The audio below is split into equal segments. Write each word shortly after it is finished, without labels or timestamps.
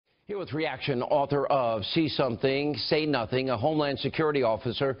Here with reaction, author of See Something, Say Nothing, a Homeland Security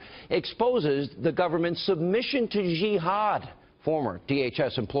officer exposes the government's submission to jihad. Former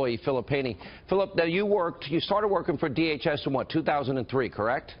DHS employee Philip Haney. Philip, now you started working for DHS in what, 2003,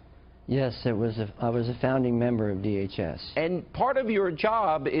 correct? Yes, I was a founding member of DHS. And part of your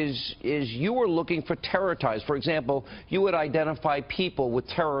job is you were looking for terror ties. For example, you would identify people with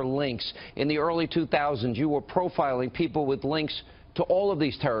terror links. In the early 2000s, you were profiling people with links to all of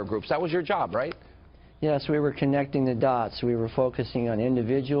these terror groups. That was your job, right? Yes, we were connecting the dots. We were focusing on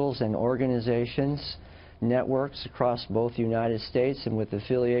individuals and organizations, networks across both the United States and with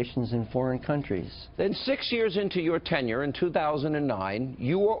affiliations in foreign countries. Then 6 years into your tenure in 2009,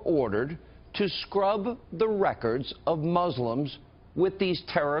 you were ordered to scrub the records of Muslims with these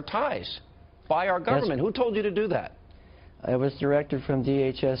terror ties by our government. Who told you to do that? It was directed from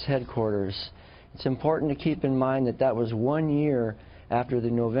DHS headquarters. It's important to keep in mind that that was 1 year after the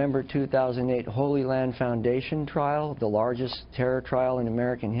November 2008 Holy Land Foundation trial, the largest terror trial in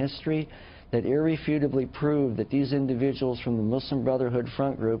American history, that irrefutably proved that these individuals from the Muslim Brotherhood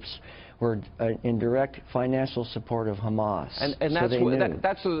front groups were in direct financial support of Hamas. And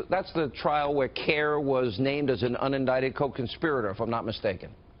that's, that's the trial where CARE was named as an unindicted co-conspirator, if I'm not mistaken.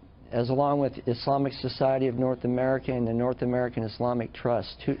 As along with Islamic Society of North America and the North American Islamic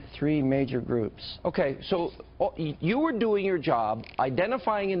Trust, three major groups. Okay, so you were doing your job,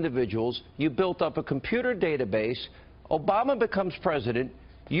 identifying individuals, you built up a computer database, Obama becomes president,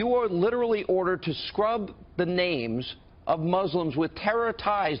 you are literally ordered to scrub the names of Muslims with terror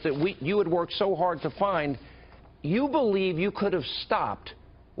ties that you had worked so hard to find. You believe you could have stopped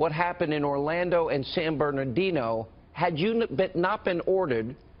what happened in Orlando and San Bernardino had you not been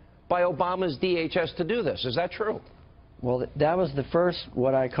ordered by Obama's DHS to do this. Is that true? Well, that was the first,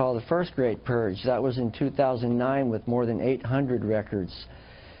 what I call the first great purge. That was in 2009 with more than 800 records.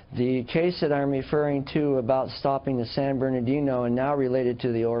 The case that I'm referring to about stopping the San Bernardino and now related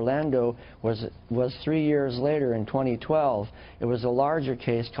to the Orlando was 3 years later in 2012. It was a larger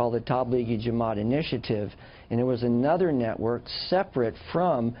case called the Tablighi Jamaat Initiative, and it was another network separate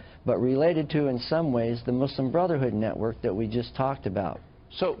from, but related to in some ways, the Muslim Brotherhood network that we just talked about.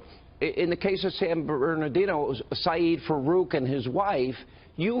 So, in the case of San Bernardino, it was Saeed Farouk and his wife.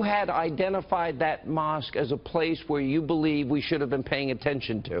 You had identified that mosque as a place where you believe we should have been paying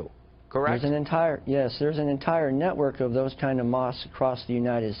attention to, correct? There's an entire network of those kind of mosques across the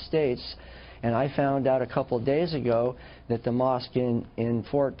United States, and I found out a couple of days ago that the mosque in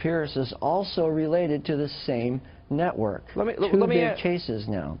Fort Pierce is also related to the same network. Two big cases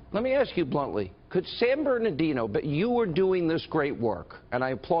now. Let me ask you bluntly, could San Bernardino, but you were doing this great work, and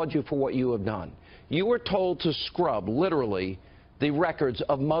I applaud you for what you have done. You were told to scrub, literally, the records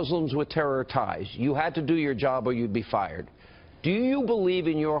of Muslims with terror ties. You had to do your job or you'd be fired. Do you believe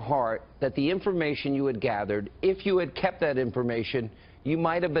in your heart that the information you had gathered, if you had kept that information, you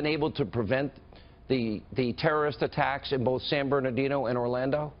might have been able to prevent the terrorist attacks in both San Bernardino and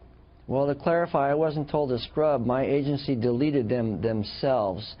Orlando? Well, to clarify, I wasn't told to scrub. My agency deleted them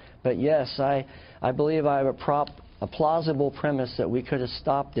themselves. But yes, I believe I have a plausible premise that we could have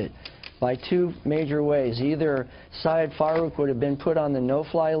stopped it by two major ways. Either Syed Farouk would have been put on the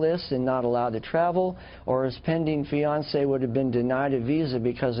no-fly list and not allowed to travel, or his pending fiancée would have been denied a visa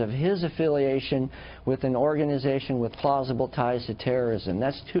because of his affiliation with an organization with plausible ties to terrorism.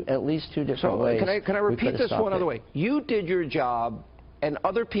 That's at least two different ways. Can I repeat this one other way? You did your job, and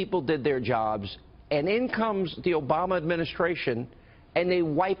other people did their jobs, and in comes the Obama administration, and they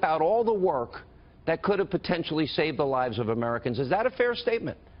wipe out all the work that could have potentially saved the lives of Americans. Is that a fair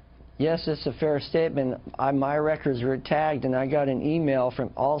statement? Yes, it's a fair statement. My records were tagged, and I got an email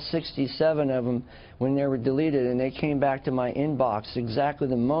from all 67 of them when they were deleted, and they came back to my inbox exactly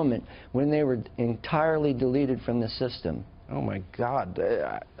the moment when they were entirely deleted from the system. Oh, my God.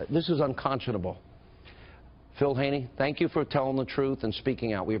 This is unconscionable. Phil Haney, thank you for telling the truth and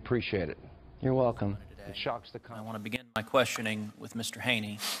speaking out. We appreciate it. You're welcome. It shocks the country. I want to begin my questioning with Mr.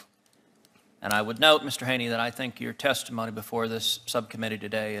 Haney. And I would note, Mr. Haney, that I think your testimony before this subcommittee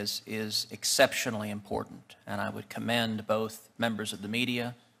today is exceptionally important. And I would commend both members of the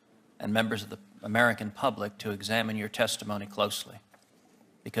media and members of the American public to examine your testimony closely,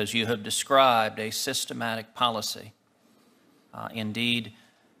 because you have described a systematic policy, indeed,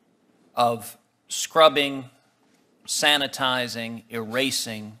 of scrubbing, sanitizing,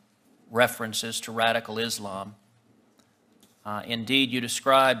 erasing references to radical Islam. Indeed, you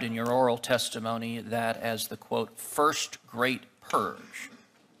described in your oral testimony that as the, quote, first great purge,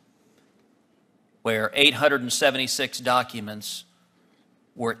 where 876 documents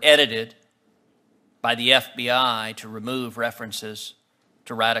were edited by the FBI to remove references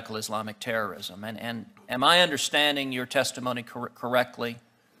to radical Islamic terrorism. And am I understanding your testimony correctly,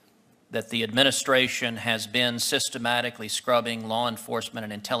 that the administration has been systematically scrubbing law enforcement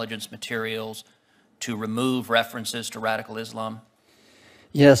and intelligence materials to remove references to radical Islam?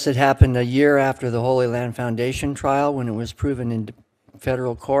 Yes, it happened a year after the Holy Land Foundation trial, when it was proven in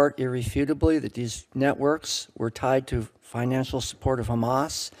federal court irrefutably that these networks were tied to financial support of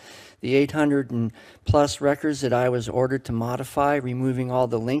Hamas. The 800 and plus records that I was ordered to modify, removing all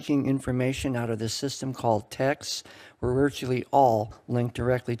the linking information out of the system called TEX, were virtually all linked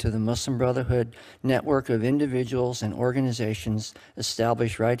directly to the Muslim Brotherhood network of individuals and organizations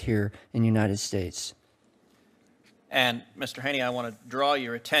established right here in the United States. And, Mr. Haney, I want to draw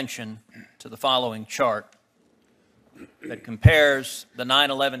your attention to the following chart that compares the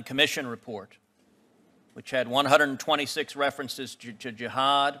 9/11 Commission report, which had 126 references to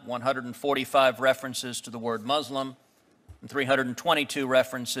jihad, 145 references to the word Muslim, and 322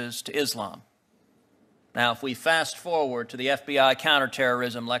 references to Islam. Now, if we fast forward to the FBI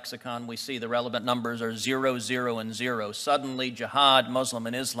counterterrorism lexicon, we see the relevant numbers are 0, 0, and 0. Suddenly, jihad, Muslim,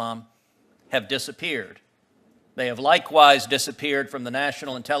 and Islam have disappeared. They have likewise disappeared from the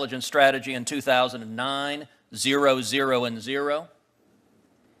National Intelligence Strategy in 2009, 0, 0, and 0.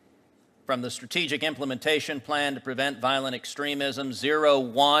 From the Strategic Implementation Plan to Prevent Violent Extremism, 0,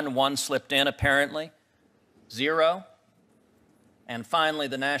 1, 1 slipped in apparently, 0. And finally,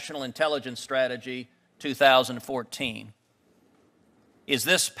 the National Intelligence Strategy, 2014. Is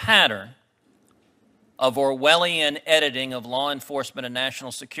this pattern of Orwellian editing of law enforcement and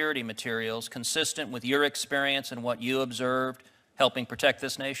national security materials consistent with your experience and what you observed helping protect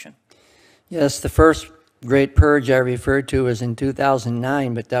this nation? Yes, the first great purge I referred to was in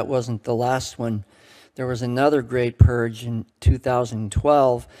 2009, but that wasn't the last one. There was another great purge in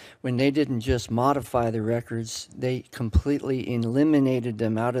 2012 when they didn't just modify the records, they completely eliminated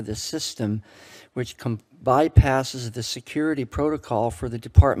them out of the system, which bypasses the security protocol for the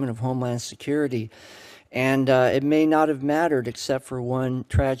Department of Homeland Security. And it may not have mattered except for one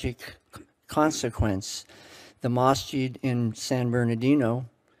tragic consequence. The mosque in San Bernardino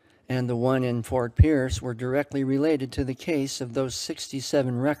and the one in Fort Pierce were directly related to the case of those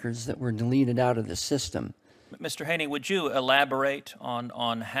 67 records that were deleted out of the system. Mr. Haney, would you elaborate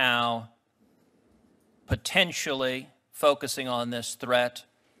on how potentially focusing on this threat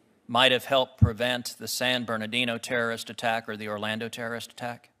might have helped prevent the San Bernardino terrorist attack or the Orlando terrorist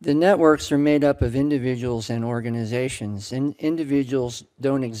attack? The networks are made up of individuals and organizations, and individuals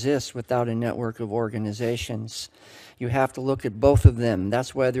don't exist without a network of organizations. You have to look at both of them.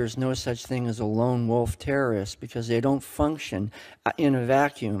 That's why there's no such thing as a lone wolf terrorist, because they don't function in a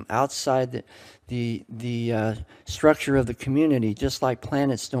vacuum outside the structure of the community, just like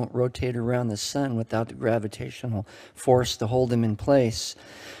planets don't rotate around the sun without the gravitational force to hold them in place.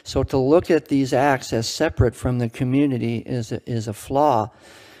 So to look at these acts as separate from the community is a flaw,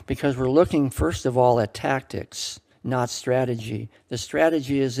 because we're looking first of all at tactics, not strategy. The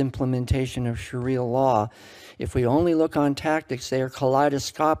strategy is implementation of Sharia law. If we only look on tactics, they are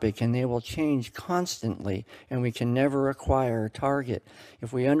kaleidoscopic and they will change constantly, and we can never acquire a target.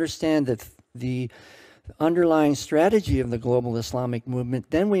 If we understand that the underlying strategy of the global Islamic movement,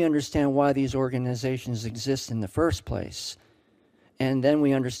 then we understand why these organizations exist in the first place. And then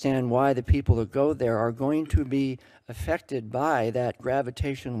we understand why the people that go there are going to be affected by that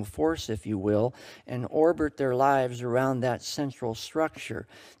gravitational force, if you will, and orbit their lives around that central structure.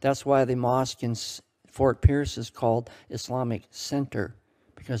 That's why the mosque in Fort Pierce is called Islamic Center,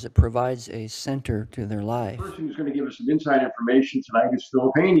 because it provides a center to their life. The person who's going to give us some inside information tonight is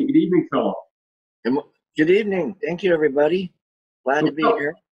Philip Haney. Good evening, Philip. Good evening. Thank you, everybody. Glad to be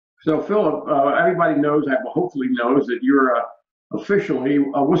here. So, Philip, everybody knows, hopefully knows, that you're officially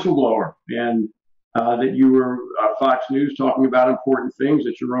a whistleblower, and that you were Fox News talking about important things,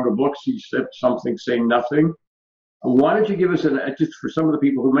 that you wrote a book, You Said Something, Say Nothing. Why don't you give us, just for some of the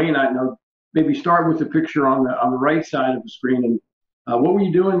people who may not know, maybe start with the picture on the right side of the screen, and what were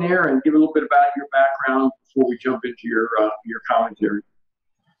you doing there, and give a little bit about your background before we jump into your commentary.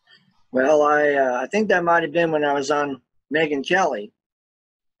 Well, I think that might have been when I was on Megyn Kelly.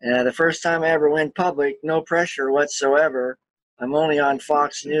 The first time I ever went public, no pressure whatsoever. I'm only on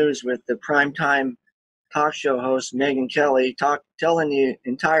Fox News with the primetime talk show host Megyn Kelly telling the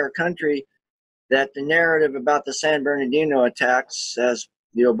entire country that the narrative about the San Bernardino attacks, as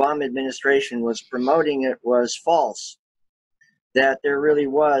the Obama administration was promoting it, was false. That there really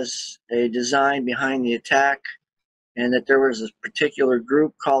was a design behind the attack, and that there was a particular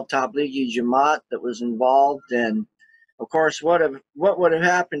group called Tablighi Jamaat that was involved. And of course, what would have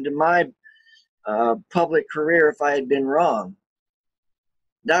happened to my public career if I had been wrong?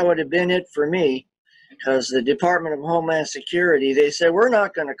 that would have been it for me, because the Department of Homeland Security, they said, we're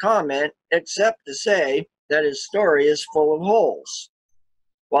not going to comment except to say that his story is full of holes.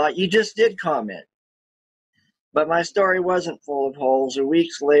 Well, you just did comment. But my story wasn't full of holes.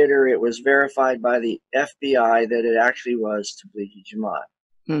 Weeks later, it was verified by the FBI that it actually was Tablighi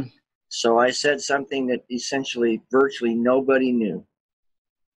Jamaat. So I said something that essentially virtually nobody knew.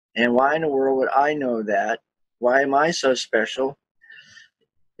 And why in the world would I know that? Why am I so special?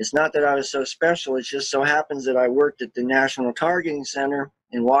 It's not that I was so special. It just so happens that I worked at the National Targeting Center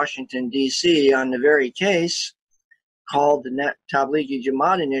in Washington, D.C. on the very case called the Tablighi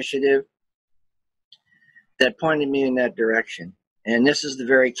Jamaat Initiative that pointed me in that direction. And this is the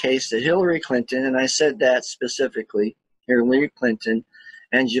very case that Hillary Clinton, and I said that specifically, Hillary Clinton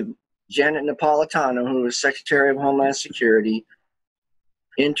and Janet Napolitano, who was Secretary of Homeland Security,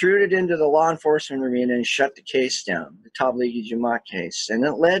 intruded into the law enforcement arena and shut the case down, the Tablighi Jamaat case. And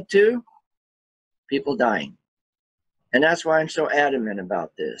it led to people dying. And that's why I'm so adamant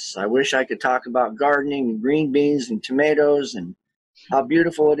about this. I wish I could talk about gardening and green beans and tomatoes and how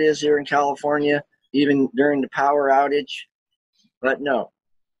beautiful it is here in California, even during the power outage. But no,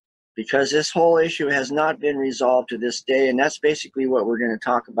 because this whole issue has not been resolved to this day. And that's basically what we're going to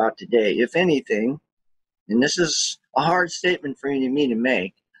talk about today. If anything, and this is a hard statement for me to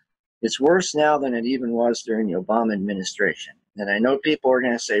make, it's worse now than it even was during the Obama administration. And I know people are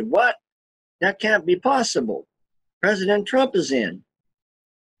going to say, what? That can't be possible. President Trump is in.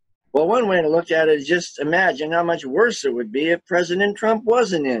 Well, one way to look at it is just imagine how much worse it would be if President Trump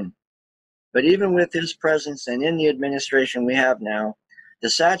wasn't in. But even with his presence and in the administration we have now, the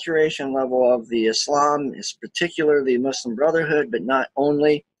saturation level of the Islam, is particularly Muslim Brotherhood, but not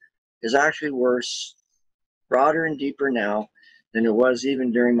only, is actually worse, broader and deeper now than it was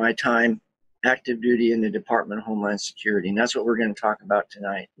even during my time active duty in the Department of Homeland Security. And that's what we're going to talk about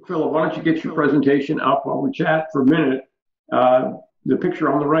tonight. Philip, why don't you get your presentation up while we chat for a minute? The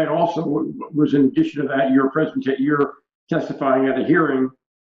picture on the right also was in addition to that, you're testifying at a hearing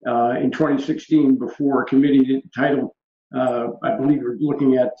in 2016 before a committee titled, I believe you're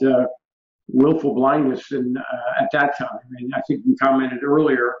looking at willful blindness and at that time. And I think you commented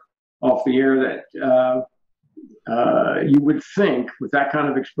earlier off the air that you would think with that kind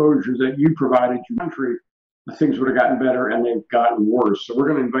of exposure that you provided your country, things would have gotten better, and they've gotten worse. So we're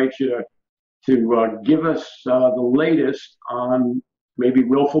going to invite you to give us the latest on maybe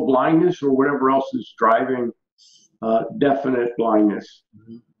willful blindness or whatever else is driving definite blindness.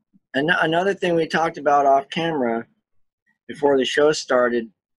 And another thing we talked about off camera before the show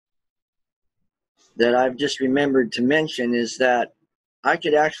started that I've just remembered to mention is that I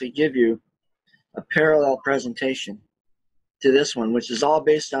could actually give you a parallel presentation to this one, which is all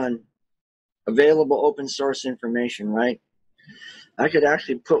based on available open source information, right? I could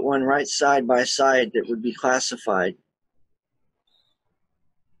actually put one right side by side that would be classified.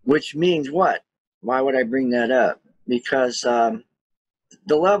 Which means what? Why would I bring that up? Because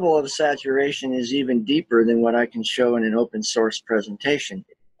the level of saturation is even deeper than what I can show in an open source presentation.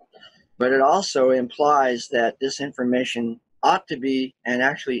 But it also implies that this information ought to be, and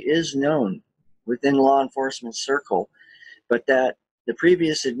actually is known within law enforcement circle, but that the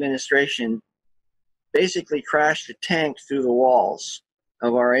previous administration basically crashed a tank through the walls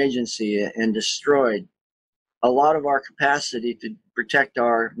of our agency and destroyed a lot of our capacity to protect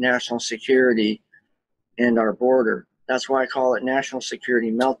our national security and our border. That's why I call it national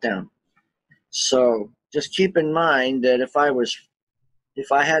security meltdown. So just keep in mind that if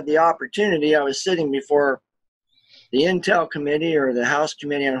I had the opportunity, I was sitting before the Intel Committee or the House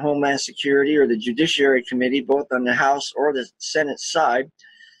Committee on Homeland Security or the Judiciary Committee, both on the House or the Senate side,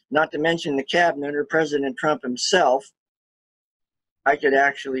 not to mention the Cabinet or President Trump himself, I could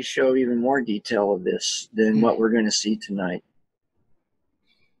actually show even more detail of this than what we're going to see tonight.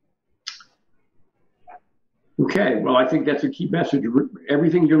 Okay, well, I think that's a key message.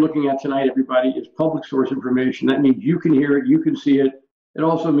 Everything you're looking at tonight, everybody, is public source information. That means you can hear it, you can see it. It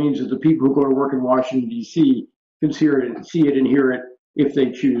also means that the people who go to work in Washington, D.C. can see it and hear it if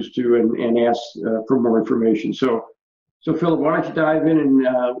they choose to and ask for more information. So Philip, why don't you dive in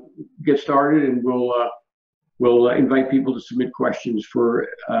and get started, and we'll invite people to submit questions for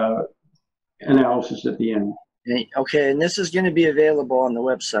analysis at the end. Okay, and this is going to be available on the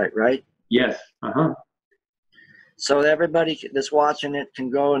website, right? Yes. So everybody that's watching it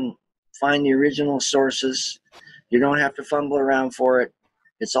can go and find the original sources. You don't have to fumble around for it.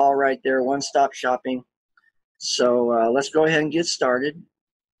 It's all right there, one-stop shopping. So let's go ahead and get started.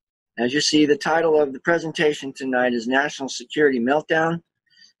 As you see, the title of the presentation tonight is National Security Meltdown.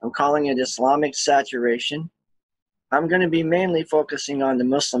 I'm calling it Islamic Saturation. I'm going to be mainly focusing on the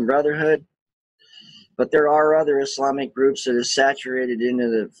Muslim Brotherhood, but there are other Islamic groups that are saturated into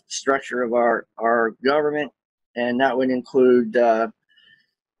the structure of our government, and that would include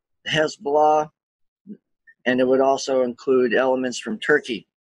Hezbollah, and it would also include elements from Turkey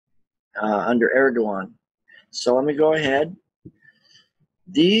under Erdogan. So let me go ahead.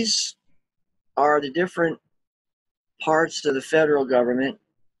 These are the different parts of the federal government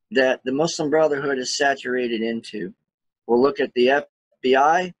that the Muslim Brotherhood is saturated into. We'll look at the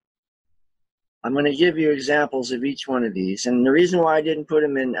FBI. I'm going to give you examples of each one of these. And the reason why I didn't put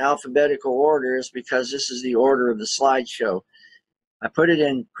them in alphabetical order is because this is the order of the slideshow. I put it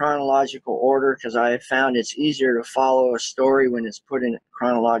in chronological order because I have found it's easier to follow a story when it's put in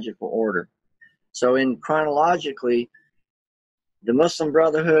chronological order. So in chronologically, the Muslim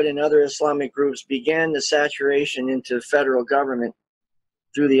Brotherhood and other Islamic groups began the saturation into federal government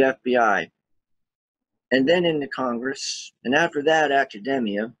through the FBI, and then into Congress, and after that,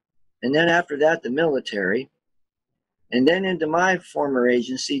 academia, and then after that, the military, and then into my former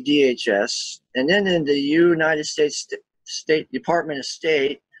agency, DHS, and then into the United States State Department of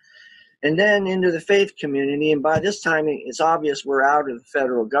State, and then into the faith community. And by this time, it's obvious we're out of the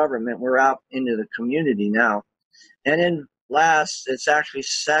federal government. We're out into the community now. And then last, it's actually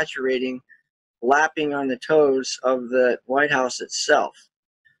saturating, lapping on the toes of the White House itself.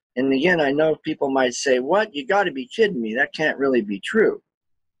 And again, I know people might say, what? You got to be kidding me. That can't really be true.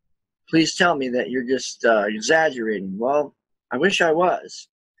 Please tell me that you're just exaggerating. Well, I wish I was.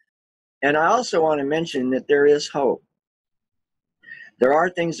 And I also want to mention that there is hope. There are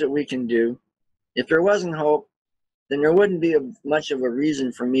things that we can do. If there wasn't hope, then there wouldn't be much of a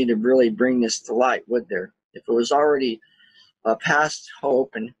reason for me to really bring this to light, would there? If it was already past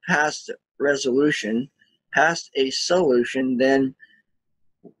hope and past resolution, past a solution, then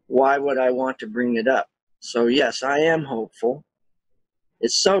why would I want to bring it up? So yes, I am hopeful.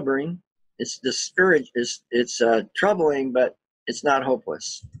 It's sobering, it's discouraging, it's troubling, but it's not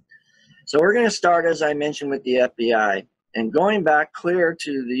hopeless. So we're going to start, as I mentioned, with the FBI. And going back clear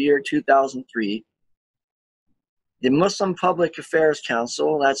to the year 2003, the Muslim Public Affairs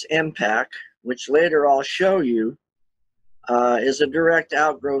Council, that's MPAC, which later I'll show you, is a direct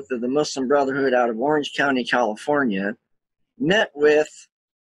outgrowth of the Muslim Brotherhood out of Orange County, California, met with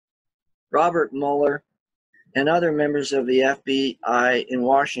Robert Mueller and other members of the FBI in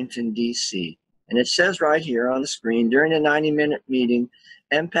Washington, D.C. And it says right here on the screen, during a 90-minute meeting,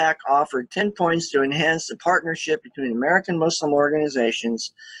 MPAC offered 10 points to enhance the partnership between American Muslim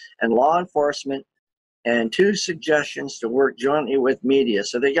organizations and law enforcement, and 2 suggestions to work jointly with media.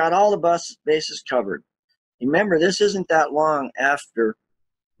 So they got all the bases covered. Remember, this isn't that long after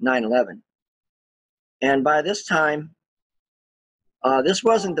 9/11. And by this time, this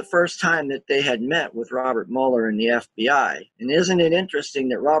wasn't the first time that they had met with Robert Mueller and the FBI. And isn't it interesting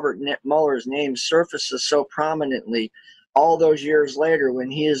that Robert Mueller's name surfaces so prominently all those years later when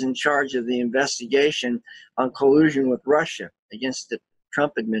he is in charge of the investigation on collusion with Russia against the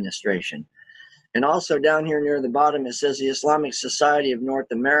Trump administration? And also down here near the bottom, it says the Islamic Society of North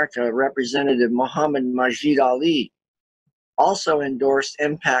America Representative Muhammad Majid Ali also endorsed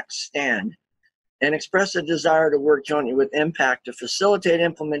MPAC's stand and expressed a desire to work jointly with MPAC to facilitate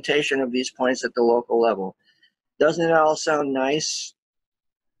implementation of these points at the local level. Doesn't it all sound nice?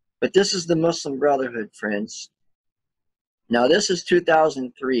 But this is the Muslim Brotherhood, friends. Now this is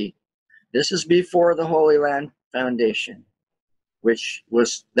 2003. This is before the Holy Land Foundation, which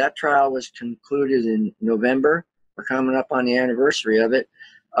was, that trial was concluded in November. We're coming up on the anniversary of it,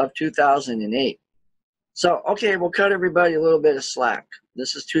 of 2008. So, okay, we'll cut everybody a little bit of slack.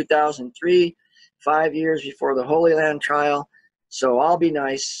 This is 2003, 5 years before the Holy Land trial. So I'll be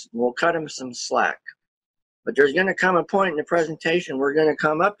nice. We'll cut them some slack. But there's going to come a point in the presentation, we're going to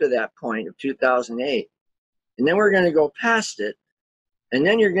come up to that point of 2008. And then we're going to go past it. And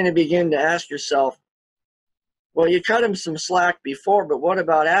then you're going to begin to ask yourself, well, you cut him some slack before, but what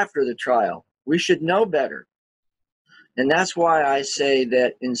about after the trial? We should know better. And that's why I say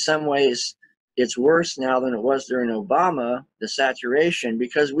that in some ways it's worse now than it was during Obama, the saturation,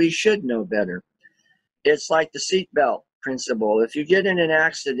 because we should know better. It's like the seatbelt principle. If you get in an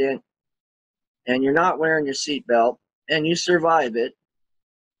accident and you're not wearing your seatbelt and you survive it,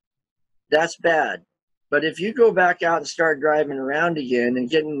 that's bad. But if you go back out and start driving around again and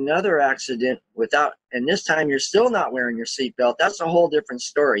get in another accident without, and this time you're still not wearing your seatbelt, that's a whole different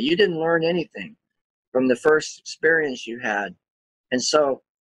story. You didn't learn anything from the first experience you had. And so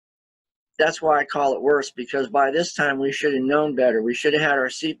that's why I call it worse, because by this time we should have known better. We should have had our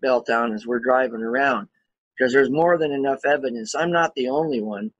seatbelt on as we're driving around, because there's more than enough evidence. I'm not the only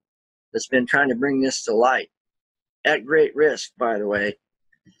one that's been trying to bring this to light. at great risk, by the way.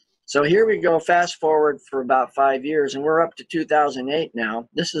 So here we go, fast forward for about 5 years, and we're up to 2008 now.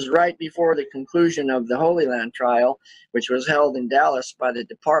 This is right before the conclusion of the Holy Land trial, which was held in Dallas by the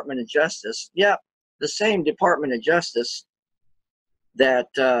Department of Justice. Yeah, the same Department of Justice that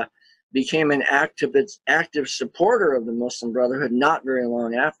became an active supporter of the Muslim Brotherhood not very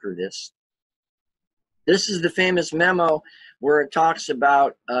long after this. This is the famous memo where it talks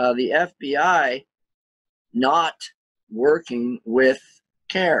about the FBI not working with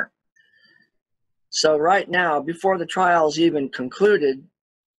CARE. So right now, before the trial's even concluded,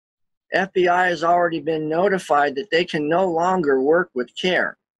 FBI has already been notified that they can no longer work with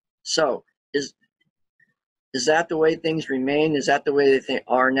CARE. So is that the way things remain? Is that the way they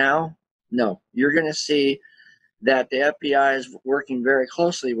are now? No. You're going to see that the FBI is working very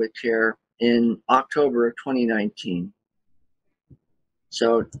closely with CARE in October of 2019.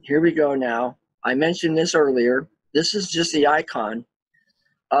 So here we go now. I mentioned this earlier. This is just the icon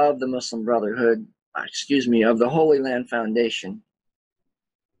of the Muslim Brotherhood, of the Holy Land Foundation.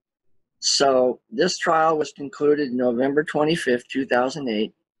 So this trial was concluded November 25th,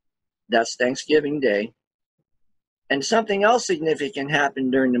 2008. That's Thanksgiving Day. And something else significant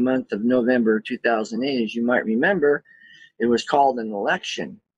happened during the month of November 2008. As you might remember, it was called an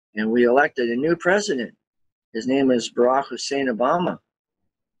election, and we elected a new president. His name is Barack Hussein Obama.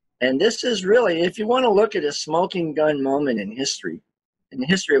 And this is really, if you want to look at a smoking gun moment in history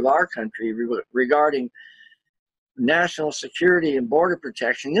of our country regarding national security and border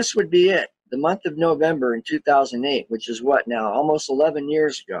protection, this would be it. The month of November in 2008, which is what now, almost 11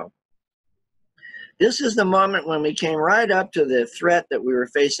 years ago. This is the moment when we came right up to the threat that we were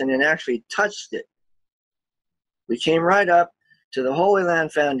facing and actually touched it. We came right up to the Holy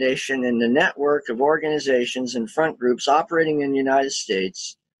Land Foundation and the network of organizations and front groups operating in the United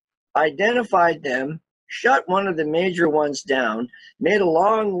States, identified them, shut one of the major ones down, made a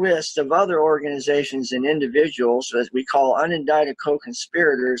long list of other organizations and individuals, as we call unindicted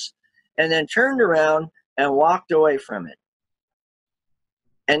co-conspirators, and then turned around and walked away from it.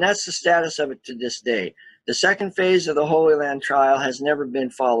 And that's the status of it to this day. The second phase of the Holy Land trial has never been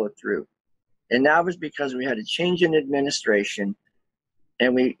followed through. And that was because we had a change in administration,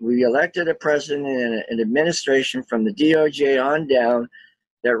 and we elected a president and an administration from the DOJ on down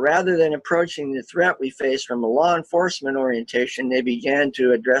that rather than approaching the threat we face from a law enforcement orientation, they began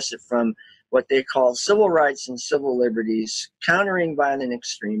to address it from what they call civil rights and civil liberties, countering violent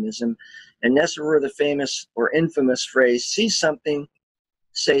extremism. And that's where the famous or infamous phrase, see something,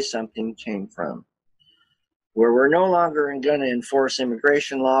 say something, came from. Where we're no longer going to enforce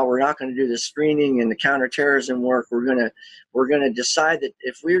immigration law, we're not going to do the screening and the counterterrorism work. We're going to decide that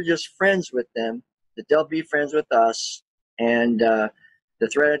if we're just friends with them, that they'll be friends with us, and the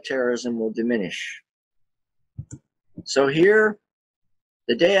threat of terrorism will diminish. So here,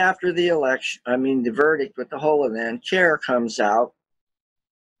 the day after the election, the verdict with the Holy Land, CARE comes out,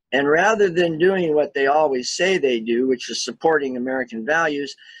 and rather than doing what they always say they do, which is supporting American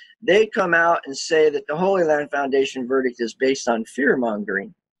values, they come out and say that the Holy Land Foundation verdict is based on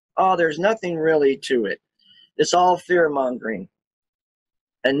fear-mongering. Oh, there's nothing really to it. It's all fear-mongering.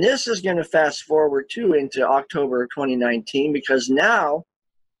 And this is going to fast forward too into October of 2019, because now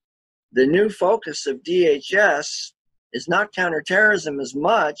the new focus of DHS is not counterterrorism as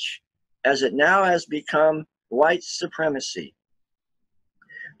much as it now has become white supremacy.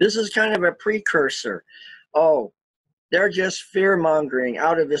 This is kind of a precursor. Oh, they're just fear-mongering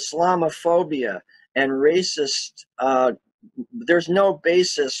out of Islamophobia and racist. There's no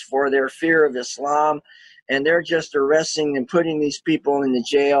basis for their fear of Islam, and they're just arresting and putting these people in the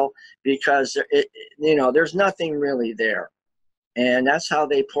jail because there's nothing really there. And that's how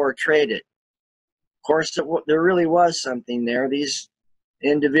they portrayed it. Of course, there really was something there. These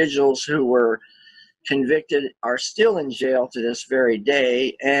individuals who were convicted are still in jail to this very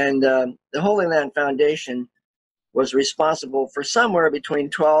day, and the Holy Land Foundation was responsible for somewhere between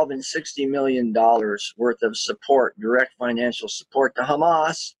 $12 and $60 million worth of support, direct financial support to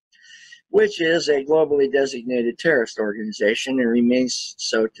Hamas, which is a globally designated terrorist organization and remains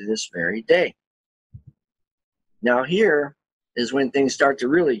so to this very day. Now here is when things start to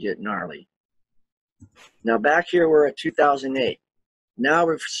really get gnarly. Now back here we're at 2008. Now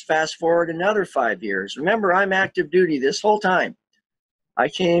we fast forward another 5 years. Remember, I'm active duty this whole time.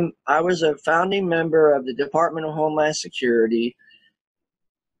 I was a founding member of the Department of Homeland Security,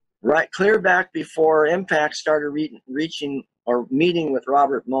 right clear back before Impact started meeting with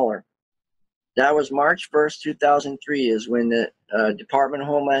Robert Mueller. That was March 1st, 2003 is when the Department of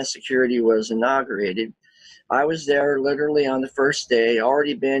Homeland Security was inaugurated. I was there literally on the first day,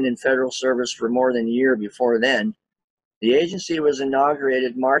 already been in federal service for more than a year before then. The agency was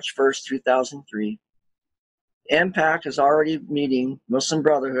inaugurated March 1st, 2003. MPAC is already meeting, Muslim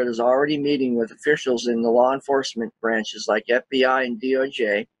Brotherhood is already meeting with officials in the law enforcement branches like FBI and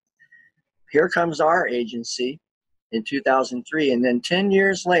DOJ. Here comes our agency in 2003, and then 10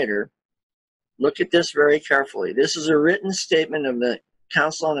 years later, look at this very carefully. This is a written statement of the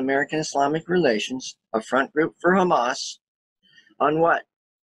Council on American Islamic Relations, a front group for Hamas, on what?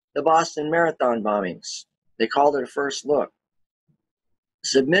 The Boston Marathon bombings. They called it a first look.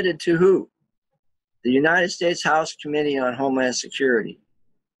 Submitted to who? The United States House Committee on Homeland Security,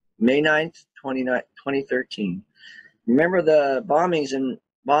 May 9th, 2013. Remember, the bombings in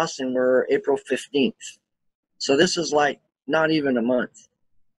Boston were April 15th. So this is like not even a month.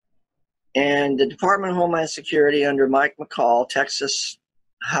 And the Department of Homeland Security under Mike McCall, Texas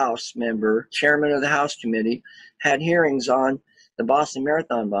House member, chairman of the House Committee, had hearings on the Boston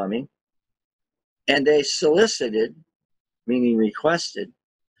Marathon bombing. And they solicited, meaning requested,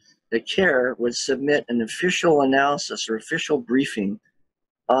 the CARE would submit an official analysis or official briefing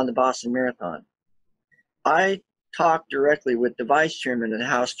on the Boston Marathon. I talked directly with the vice chairman of the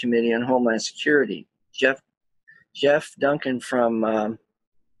House Committee on Homeland Security, Jeff Duncan from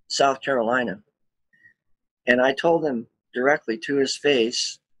South Carolina. And I told him directly to his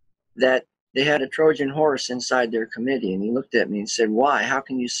face that they had a Trojan horse inside their committee. And he looked at me and said, "Why? How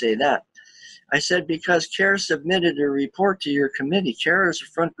can you say that?" I said, "Because CARE submitted a report to your committee. CARE is a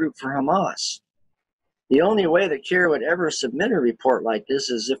front group for Hamas. The only way that CARE would ever submit a report like this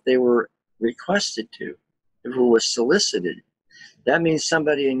is if they were requested to, if it was solicited. That means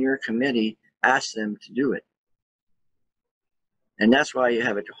somebody in your committee asked them to do it. And that's why you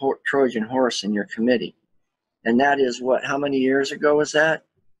have a Trojan horse in your committee." And that is what, how many years ago was that?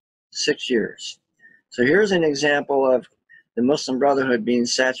 6 years. So here's an example of the Muslim Brotherhood being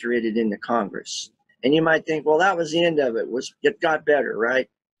saturated into Congress. And you might think, well, that was the end of it. It got better, right?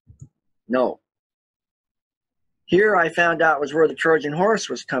 No. Here I found out was where the Trojan horse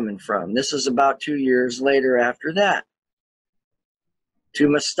was coming from. This is about 2 years later after that. To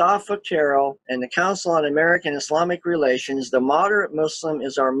Mustafa Carroll and the Council on American Islamic Relations, the moderate Muslim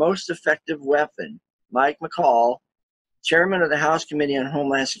is our most effective weapon. Mike McCall, chairman of the House Committee on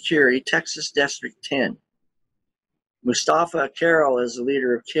Homeland Security, Texas District 10. Mustafa Carroll is the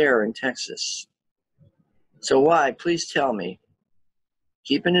leader of CARE in Texas. So why? Please tell me.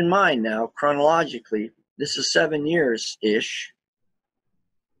 Keeping in mind now, chronologically, this is 7 years-ish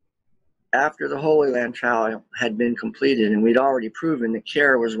after the Holy Land trial had been completed, and we'd already proven that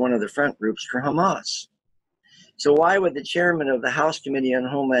CARE was one of the front groups for Hamas. So why would the chairman of the House Committee on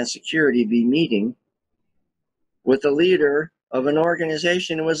Homeland Security be meeting with the leader of an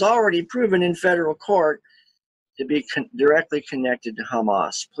organization that was already proven in federal court to be directly connected to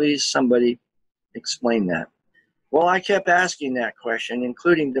Hamas? Please, somebody explain that. Well, I kept asking that question,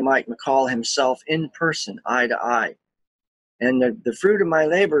 including to Mike McCall himself in person, eye to eye. And the fruit of my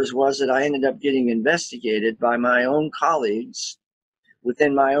labors was that I ended up getting investigated by my own colleagues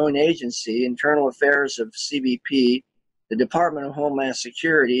within my own agency, Internal Affairs of CBP, the Department of Homeland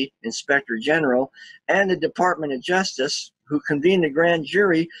Security, Inspector General, and the Department of Justice, who convened a grand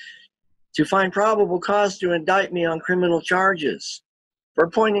jury to find probable cause to indict me on criminal charges for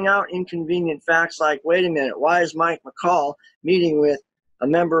pointing out inconvenient facts like, wait a minute, why is Mike McCall meeting with a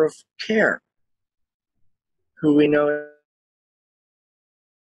member of CARE, who we know?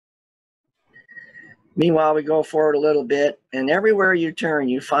 Meanwhile, we go forward a little bit, and everywhere you turn,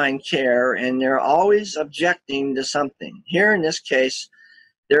 you find CARE, and they're always objecting to something. Here in this case,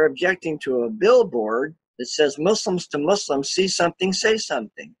 they're objecting to a billboard that says, "Muslims to Muslims, see something, say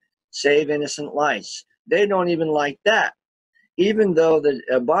something. Save innocent lives." They don't even like that, even though the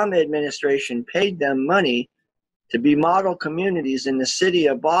Obama administration paid them money to be model communities in the city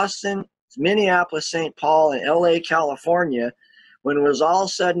of Boston, Minneapolis, St. Paul, and LA, California. When it was all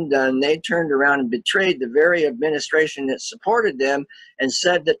said and done, they turned around and betrayed the very administration that supported them and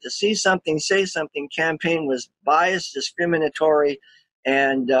said that the See Something, Say Something campaign was biased, discriminatory,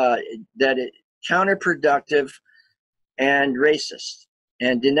 and that it counterproductive and racist,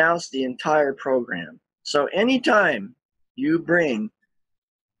 and denounced the entire program. So anytime you bring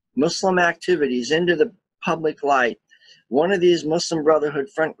Muslim activities into the public light, one of these Muslim Brotherhood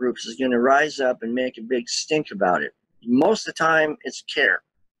front groups is going to rise up and make a big stink about it. Most of the time, it's CARE.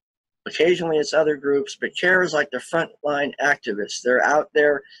 Occasionally, it's other groups, but CARE is like the frontline activists. They're out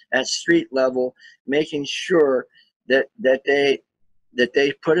there at street level, making sure that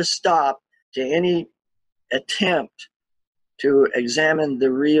they put a stop to any attempt to examine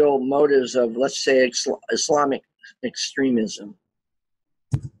the real motives of, let's say, Islamic extremism.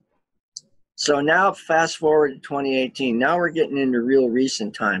 So now fast forward to 2018. Now we're getting into real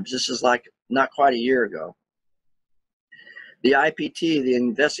recent times. This is like not quite a year ago. The IPT, the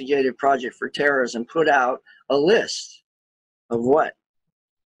Investigative Project for Terrorism, put out a list of what?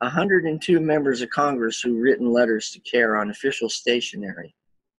 102 members of Congress who written letters to CARE on official stationery.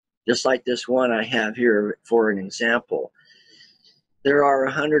 Just like this one I have here for an example. There are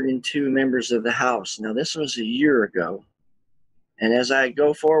 102 members of the House. Now this was a year ago. And as I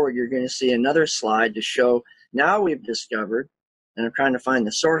go forward, you're going to see another slide to show now we've discovered, and I'm trying to find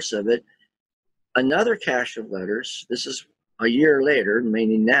the source of it, another cache of letters. This is a year later,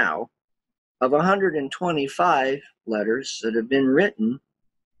 meaning now, of 125 letters that have been written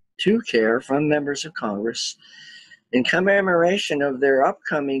to CARE from members of Congress in commemoration of their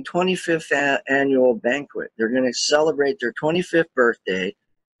upcoming 25th annual banquet. They're going to celebrate their 25th birthday,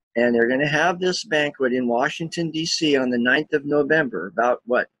 and they're going to have this banquet in Washington, D.C. on the 9th of November, about,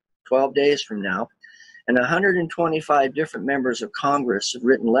 12 days from now. And 125 different members of Congress have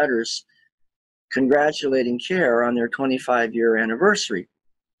written letters congratulating CARE on their 25-year anniversary.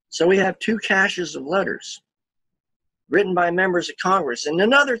 So we have two caches of letters written by members of Congress. And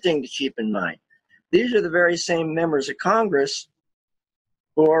another thing to keep in mind, these are the very same members of Congress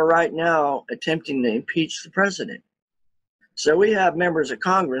who are right now attempting to impeach the president. So we have members of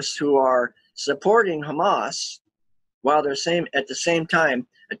Congress who are supporting Hamas while they're at the same time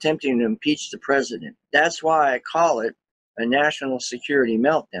attempting to impeach the president. That's why I call it a national security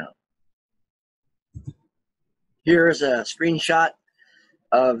meltdown. Here's a screenshot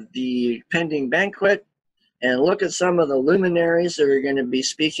of the pending banquet, and look at some of the luminaries that are going to be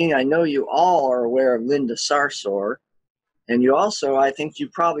speaking. I know you all are aware of Linda Sarsour, and you also, I think you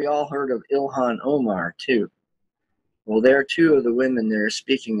probably all heard of Ilhan Omar too. Well, they're two of the women that are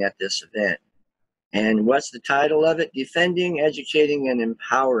speaking at this event. And what's the title of it? Defending, Educating, and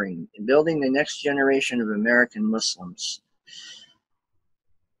Empowering, Building the Next Generation of American Muslims.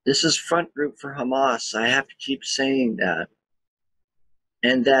 This is front group for Hamas. I have to keep saying that.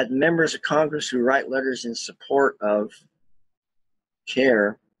 And that members of Congress who write letters in support of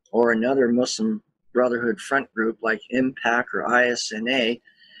CARE or another Muslim Brotherhood front group like MPAC or ISNA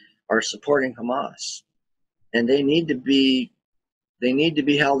are supporting Hamas. And they need to be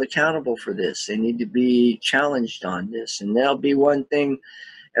held accountable for this. They need to be challenged on this. And that'll be one thing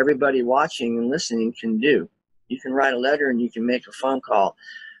everybody watching and listening can do. You can write a letter and you can make a phone call.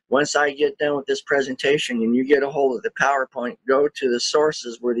 Once I get done with this presentation and you get a hold of the PowerPoint, go to the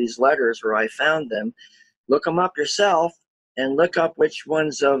sources where these letters, where I found them, look them up yourself and look up which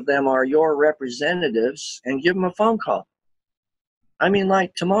ones of them are your representatives and give them a phone call. I mean,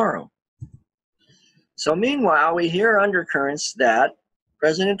 like tomorrow. So meanwhile, we hear undercurrents that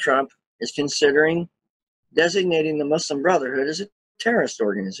President Trump is considering designating the Muslim Brotherhood as a terrorist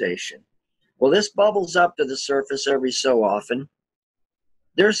organization. Well, this bubbles up to the surface every so often.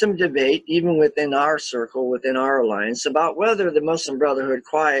 There's some debate, even within our circle, within our alliance, about whether the Muslim Brotherhood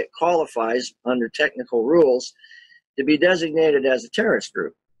qualifies under technical rules to be designated as a terrorist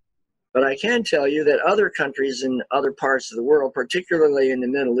group. But I can tell you that other countries in other parts of the world, particularly in the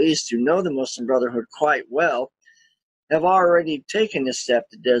Middle East, who know the Muslim Brotherhood quite well, have already taken a step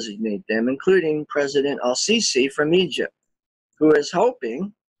to designate them, including President al-Sisi from Egypt, who is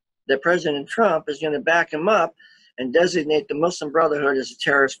hoping that President Trump is going to back him up and designate the Muslim Brotherhood as a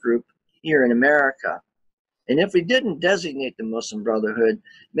terrorist group here in America. And if we didn't designate the Muslim Brotherhood,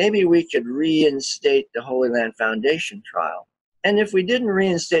 maybe we could reinstate the Holy Land Foundation trial. And if we didn't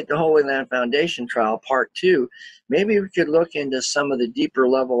reinstate the Holy Land Foundation trial, part 2, maybe we could look into some of the deeper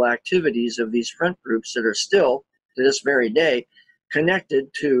level activities of these front groups that are still, to this very day,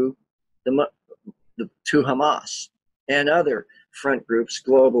 connected to Hamas and other front groups,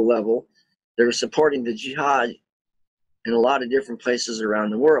 global level, that are supporting the jihad in a lot of different places around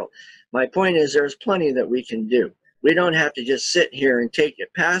the world. My point is there's plenty that we can do. We don't have to just sit here and take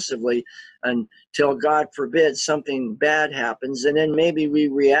it passively until, God forbid, something bad happens, and then maybe we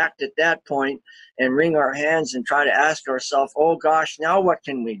react at that point and wring our hands and try to ask ourselves, oh gosh, now what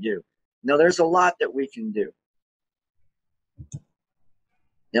can we do? No, there's a lot that we can do.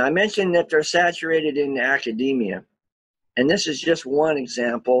 Now, I mentioned that they're saturated in academia, and this is just one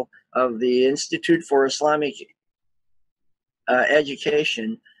example of the Institute for Islamic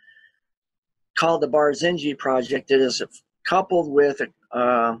Education, called the Barzenji Project, that is coupled with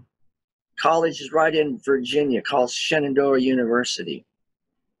colleges right in Virginia called Shenandoah University.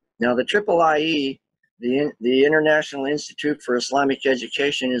 Now, the IIIE, the International Institute for Islamic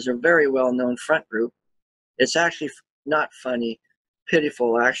Education, is a very well-known front group. It's actually not funny.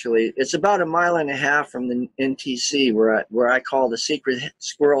 pitiful, actually. It's about a mile and a half from the NTC, where I call the secret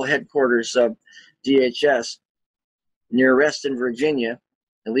squirrel headquarters of DHS, near Reston, Virginia.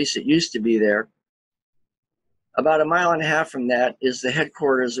 At least it used to be there. About a mile and a half from that is the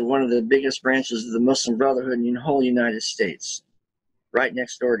headquarters of one of the biggest branches of the Muslim Brotherhood in the whole United States, right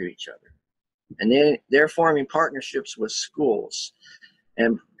next door to each other. And they're forming partnerships with schools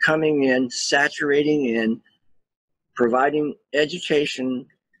and coming in, saturating in, providing education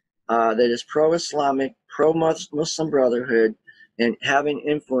that is pro-Islamic, pro-Muslim Brotherhood, and having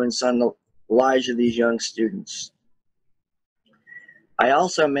influence on the lives of these young students. I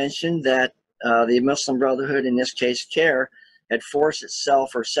also mentioned that the Muslim Brotherhood, in this case CARE, had forced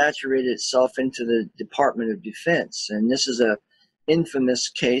itself or saturated itself into the Department of Defense. And this is an infamous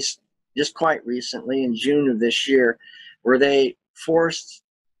case just quite recently in June of this year, where they forced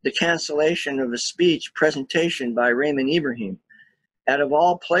the cancellation of a speech presentation by Raymond Ibrahim, out of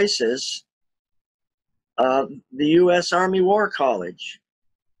all places, the U.S. Army War College.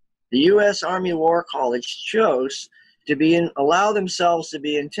 The U.S. Army War College chose to allow themselves to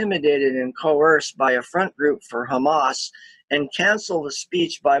be intimidated and coerced by a front group for Hamas and cancel the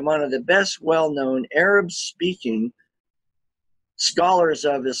speech by one of the best well-known Arab-speaking scholars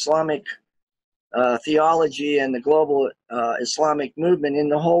of Islamic theology and the global Islamic movement in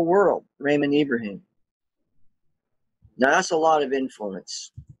the whole world, Raymond Ibrahim. Now that's a lot of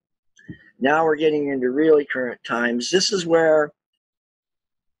influence. Now we're getting into really current times. This is where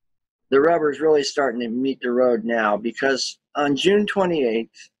the rubber is really starting to meet the road now, because on June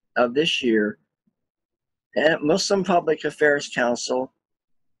 28th of this year, Muslim Public Affairs Council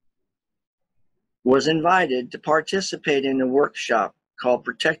was invited to participate in a workshop called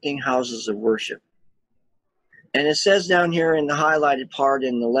Protecting Houses of Worship. And it says down here in the highlighted part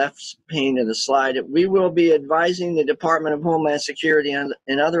in the left pane of the slide that we will be advising the Department of Homeland Security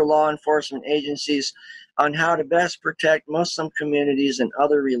and other law enforcement agencies on how to best protect Muslim communities and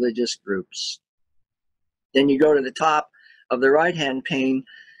other religious groups. Then you go to the top of the right-hand pane.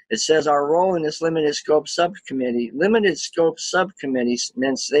 It says our role in this limited scope subcommittee. Limited scope subcommittees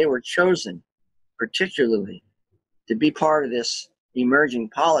meant they were chosen particularly to be part of this emerging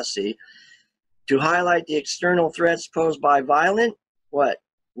policy to highlight the external threats posed by violent, white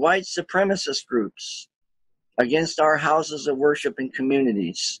supremacist groups against our houses of worship and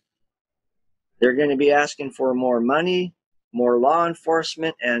communities. They're going to be asking for more money, more law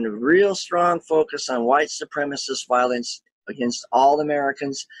enforcement, and a real strong focus on white supremacist violence against all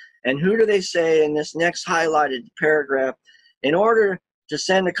Americans. And who do they say in this next highlighted paragraph? In order to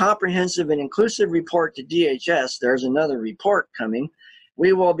send a comprehensive and inclusive report to DHS, there's another report coming,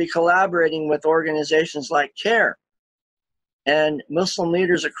 we will be collaborating with organizations like CARE and Muslim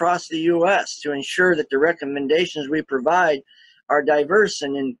leaders across the U.S. to ensure that the recommendations we provide are diverse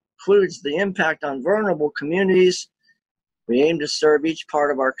and includes the impact on vulnerable communities. We aim to serve each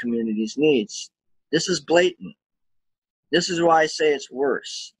part of our community's needs. This is blatant. This is why I say it's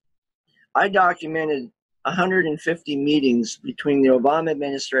worse. I documented 150 meetings between the Obama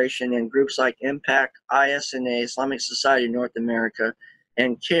administration and groups like IMPACT, ISNA, Islamic Society of North America,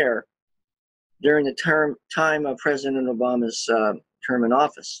 and CARE during the time of President Obama's term in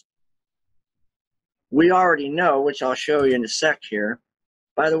office. We already know, which I'll show you in a sec here.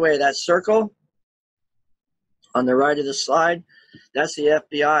 By the way, that circle on the right of the slide, that's the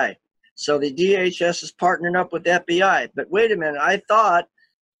FBI. So the DHS is partnering up with the FBI. But wait a minute, I thought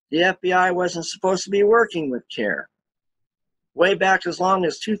the FBI wasn't supposed to be working with CARE. Way back as long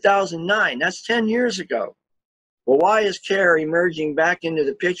as 2009, that's 10 years ago. Well, why is CARE emerging back into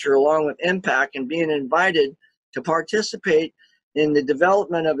the picture along with IMPACT and being invited to participate in the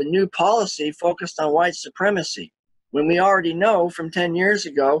development of a new policy focused on white supremacy, when we already know from 10 years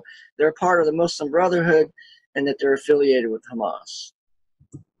ago they're part of the Muslim Brotherhood and that they're affiliated with Hamas?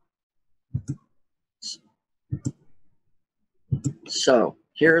 So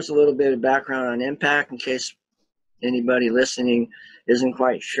here's a little bit of background on IMPACT in case anybody listening isn't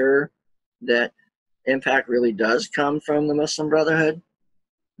quite sure that IMPACT really does come from the Muslim Brotherhood.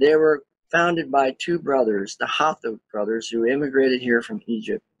 They were founded by two brothers, the Hathout brothers, who immigrated here from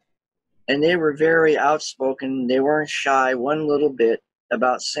Egypt. And they were very outspoken. They weren't shy one little bit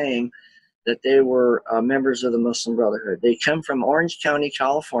about saying that they were members of the Muslim Brotherhood. They come from Orange County,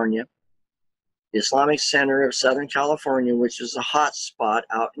 California, the Islamic Center of Southern California, which is a hot spot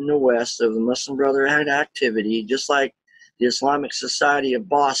out in the west of the Muslim Brotherhood activity, just like the Islamic Society of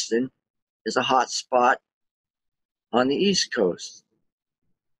Boston is a hot spot on the East Coast,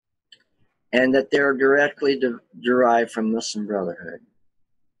 and that they're directly derived from Muslim Brotherhood.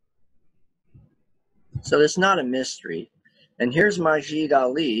 So it's not a mystery. And here's Majid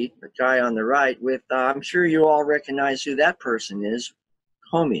Ali, the guy on the right, with, I'm sure you all recognize who that person is,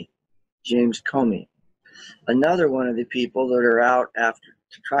 Comey, James Comey. Another one of the people that are out after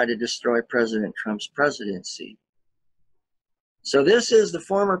to try to destroy President Trump's presidency. So this is the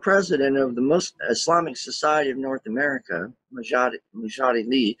former president of the Islamic Society of North America, Majid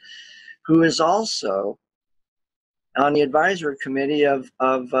Ali, who is also on the advisory committee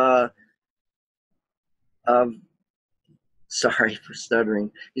sorry for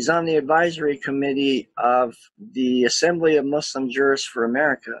stuttering. He's on the advisory committee of the Assembly of Muslim Jurists for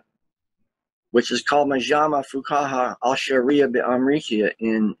America, which is called Majama Fuqaha al-Sharia bi-Amrikia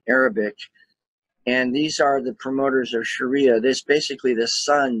in Arabic. And these are the promoters of Sharia. This is basically the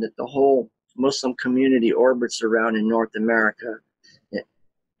sun that the whole Muslim community orbits around in North America.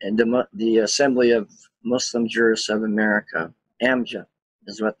 And the Assembly of Muslim Jurists of America, AMJA,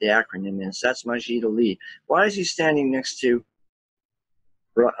 is what the acronym is. That's Majid Ali. Why is he standing next to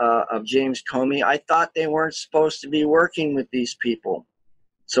James Comey? I thought they weren't supposed to be working with these people.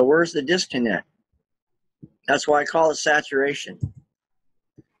 So where's the disconnect? That's why I call it saturation.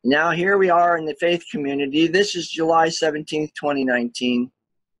 Now here we are in the faith community. This is July 17th, 2019.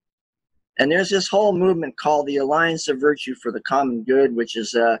 And there's this whole movement called the Alliance of Virtue for the Common Good, which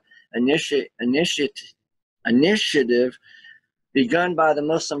is an initiative begun by the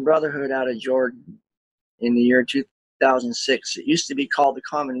Muslim Brotherhood out of Jordan in the year 2006. It used to be called the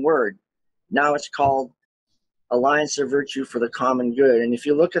Common Word. Now it's called Alliance of Virtue for the Common Good. And if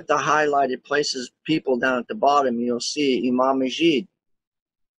you look at the highlighted places, people down at the bottom, you'll see Imam Majid.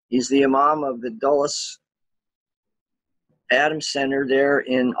 He's the Imam of the Dulles Adams Center there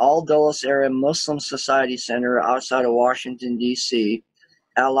in Al Dulles area Muslim Society Center outside of Washington, D.C.,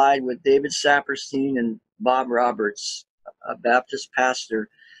 allied with David Saperstein and Bob Roberts, a Baptist pastor,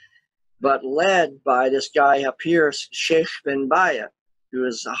 but led by this guy up here, Sheikh bin Baya, who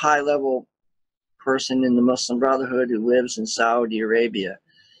is a high-level person in the Muslim Brotherhood who lives in Saudi Arabia.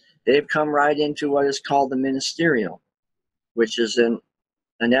 They've come right into what is called the ministerial, which is an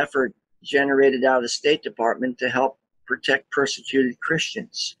effort generated out of the State Department to help protect persecuted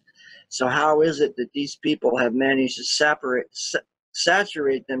Christians. So how is it that these people have managed to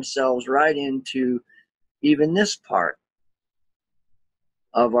saturate themselves right into even this part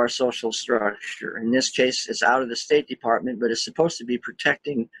of our social structure? In this case, it's out of the State Department, but it's supposed to be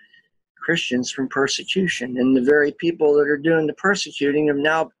protecting Christians from persecution. And the very people that are doing the persecuting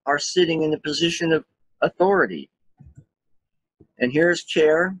are sitting in the position of authority. And here's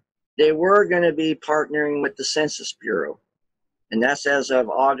CARE. They were going to be partnering with the Census Bureau, and that's as of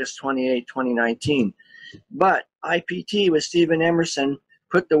August 28, 2019. But IPT with Stephen Emerson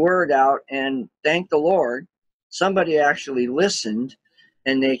put the word out, and thank the Lord, somebody actually listened,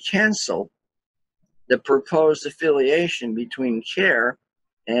 and they canceled the proposed affiliation between CARE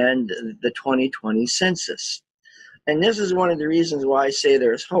and the 2020 census. And this is one of the reasons why I say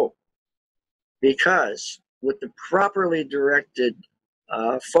there's hope, because with the properly directed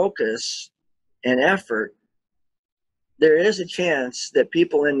focus and effort, there is a chance that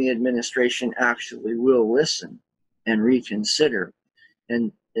people in the administration actually will listen and reconsider.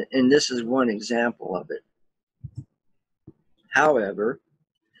 And this is one example of it. However,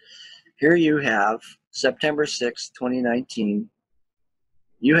 here you have September 6, 2019.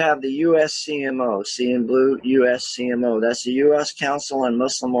 You have the USCMO, see in blue, USCMO. That's the U.S. Council on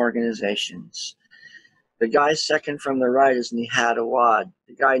Muslim Organizations. The guy second from the right is Nihad Awad.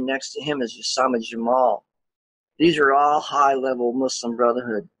 The guy next to him is Osama Jamal. These are all high-level Muslim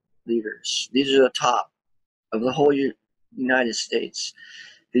Brotherhood leaders. These are the top of the whole United States.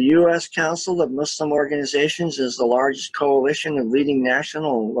 The U.S. Council of Muslim Organizations is the largest coalition of leading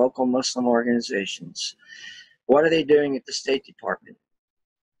national and local Muslim organizations. What are they doing at the State Department?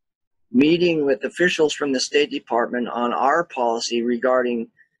 Meeting with officials from the State Department on our policy regarding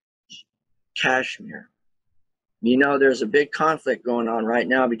Kashmir. You know, there's a big conflict going on right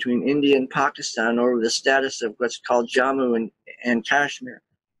now between India and Pakistan over the status of what's called Jammu and Kashmir.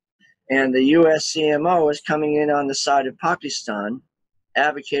 And the USCMO is coming in on the side of Pakistan,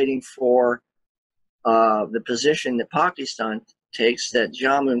 advocating for the position that Pakistan takes, that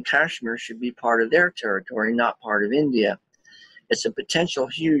Jammu and Kashmir should be part of their territory, not part of India. It's a potential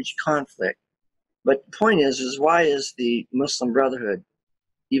huge conflict. But the point is why is the Muslim Brotherhood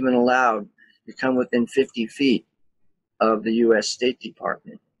even allowed to come within 50 feet of the U.S. State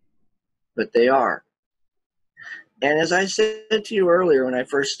Department? But they are. And as I said to you earlier when I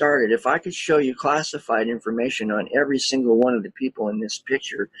first started, if I could show you classified information on every single one of the people in this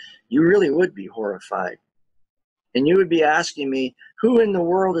picture, you really would be horrified. And you would be asking me, who in the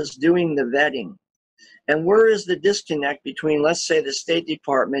world is doing the vetting? And where is the disconnect between, let's say, the State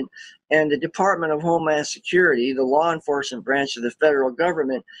Department and the Department of Homeland Security, the law enforcement branch of the federal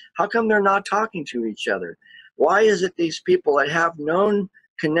government? How come they're not talking to each other? Why is it these people that have known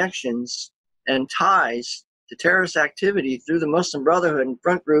connections and ties to terrorist activity through the Muslim Brotherhood and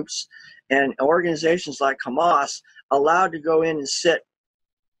front groups and organizations like Hamas allowed to go in and sit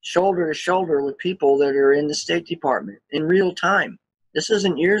shoulder to shoulder with people that are in the State Department in real time? This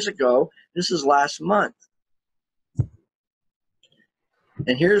isn't years ago. This is last month.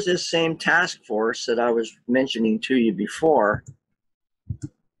 And here's this same task force that I was mentioning to you before.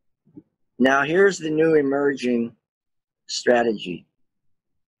 Now here's the new emerging strategy.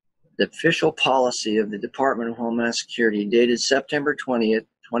 The official policy of the Department of Homeland Security, dated September 20th,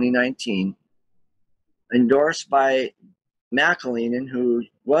 2019, endorsed by McAleenan, who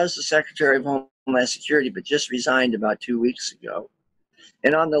was the Secretary of Homeland Security but just resigned about 2 weeks ago.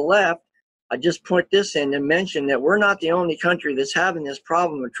 And on the left, I just put this in to mention that we're not the only country that's having this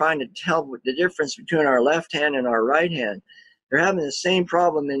problem of trying to tell the difference between our left hand and our right hand. They're having the same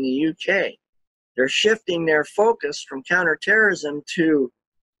problem in the UK. They're shifting their focus from counterterrorism to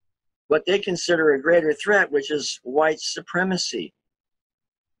what they consider a greater threat, which is white supremacy.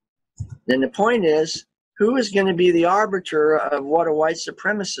 Then the point is, who is going to be the arbiter of what a white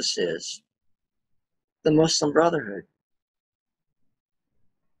supremacist is? The Muslim Brotherhood.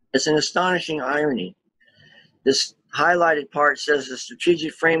 It's an astonishing irony. This highlighted part says the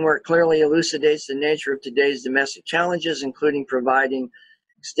strategic framework clearly elucidates the nature of today's domestic challenges, including providing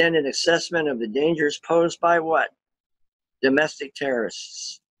extended assessment of the dangers posed by what? Domestic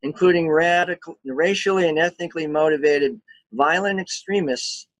terrorists, including racially and ethnically motivated violent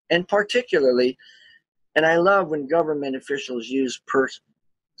extremists, and particularly, and I love when government officials use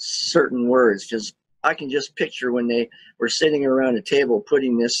certain words, because I can just picture when they were sitting around a table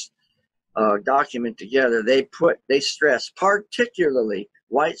putting this document together, they stress particularly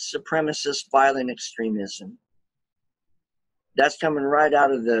white supremacist violent extremism. That's coming right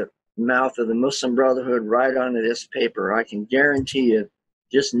out of the mouth of the Muslim Brotherhood, right onto this paper. I can guarantee you,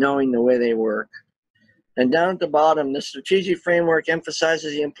 just knowing the way they work. And down at the bottom, the strategic framework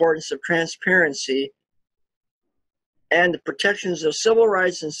emphasizes the importance of transparency and the protections of civil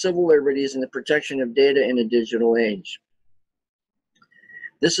rights and civil liberties and the protection of data in a digital age.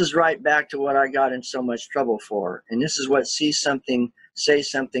 This is right back to what I got in so much trouble for. And this is what See Something, Say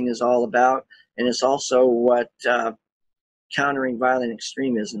Something is all about. And it's also what countering violent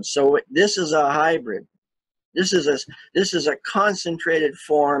extremism. So this is a hybrid. This is a concentrated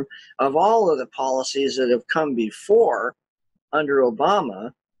form of all of the policies that have come before under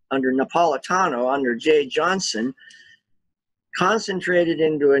Obama, under Napolitano, under Jay Johnson, concentrated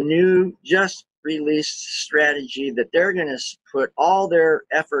into a new, just released strategy that they're going to put all their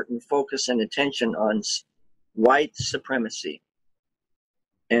effort and focus and attention on white supremacy.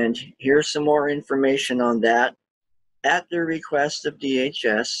 And here's some more information on that at the request of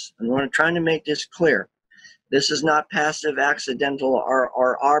DHS. I'm trying to make this clear. This is not passive, accidental,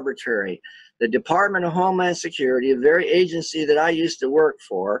 or arbitrary. The Department of Homeland Security, a very agency that I used to work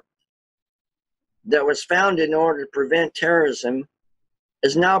for, that was founded in order to prevent terrorism,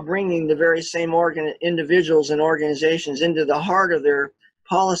 is now bringing the very same individuals and organizations into the heart of their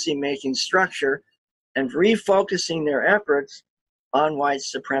policy-making structure and refocusing their efforts on white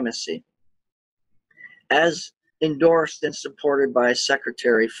supremacy, as endorsed and supported by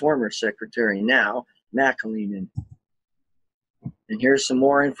former Secretary now, McAleenan. And here's some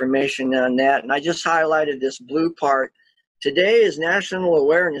more information on that. And I just highlighted this blue part. Today is National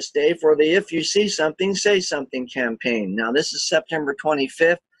Awareness Day for the If You See Something, Say Something campaign. Now, this is September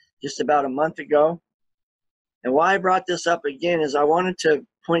 25th, just about a month ago. And why I brought this up again is I wanted to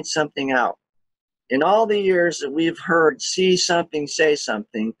point something out. In all the years that we've heard see something, say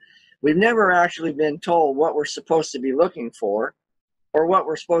something, we've never actually been told what we're supposed to be looking for or what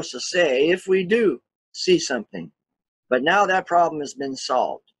we're supposed to say if we do see something. But now that problem has been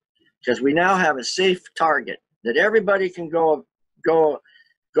solved because we now have a safe target that everybody can go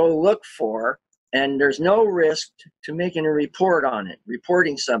look for, and there's no risk to making a report on it,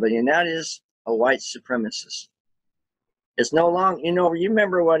 reporting somebody, and that is a white supremacist. It's no longer, you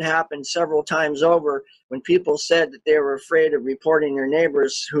remember what happened several times over when people said that they were afraid of reporting their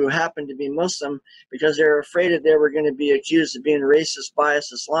neighbors who happened to be Muslim because they were afraid that they were going to be accused of being racist,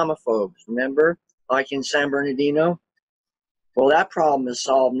 biased Islamophobes, remember? Like in San Bernardino? Well, that problem is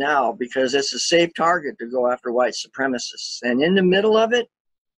solved now because it's a safe target to go after white supremacists. And in the middle of it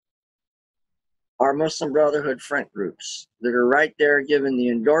are Muslim Brotherhood front groups that are right there giving the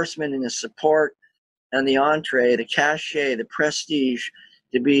endorsement and the support and the entree, the cachet, the prestige,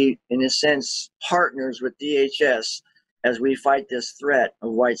 to be, in a sense, partners with DHS as we fight this threat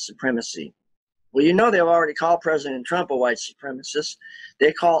of white supremacy. Well, you know they've already called President Trump a white supremacist.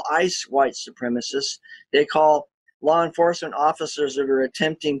 They call ICE white supremacists. They call law enforcement officers that are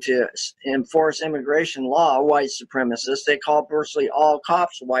attempting to enforce immigration law white supremacists. They call virtually all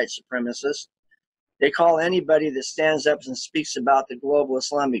cops white supremacists. They call anybody that stands up and speaks about the global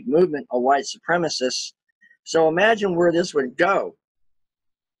Islamic movement a white supremacist. So imagine where this would go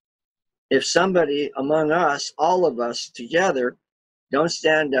if somebody among us, all of us together, don't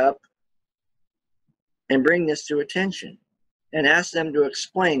stand up and bring this to attention and ask them to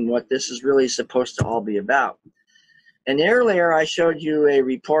explain what this is really supposed to all be about. And earlier I showed you a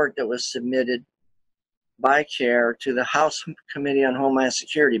report that was submitted by CARE to the House Committee on Homeland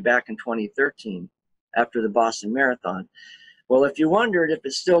Security back in 2013 after the Boston Marathon. Well, if you wondered if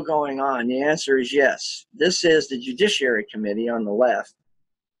it's still going on, the answer is yes. This is the Judiciary Committee on the left.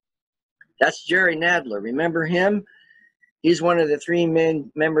 That's Jerry Nadler. Remember him? He's one of the three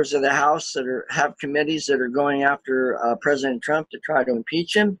main members of the House that have committees that are going after President Trump to try to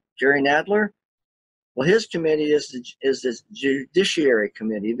impeach him, Jerry Nadler. Well, his committee is the Judiciary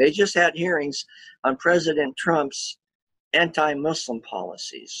Committee. They just had hearings on President Trump's anti-Muslim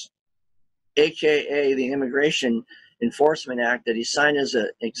policies, AKA the Immigration Enforcement Act that he signed as an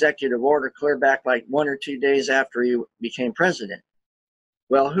executive order clear back like 1 or 2 days after he became president.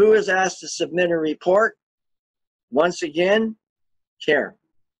 Well, who is asked to submit a report? Once again, CARE.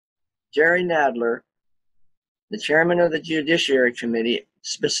 Jerry Nadler, the chairman of the Judiciary Committee,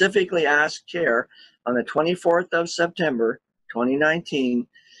 specifically asked CARE on the 24th of September, 2019,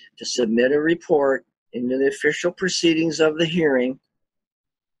 to submit a report into the official proceedings of the hearing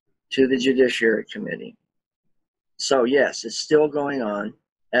to the Judiciary Committee. So yes, it's still going on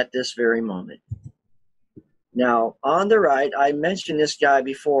at this very moment. Now, on the right, I mentioned this guy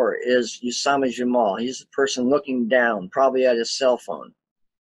before, is Usama Jamal. He's the person looking down, probably at his cell phone.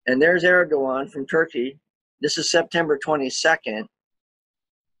 And there's Erdogan from Turkey. This is September 22nd.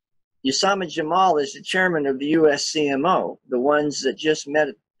 Usama Jamal is the chairman of the USCMO, the ones that just met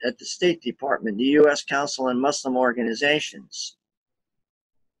at the State Department, the U.S. Council on Muslim Organizations.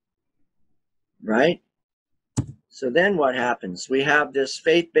 Right? So then what happens? We have this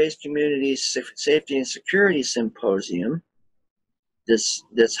faith-based community safety and security symposium, this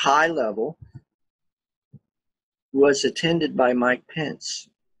high level, was attended by Mike Pence,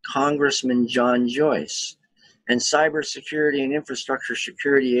 Congressman John Joyce, and Cybersecurity and Infrastructure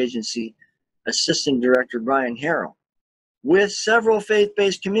Security Agency Assistant Director Brian Harrell, with several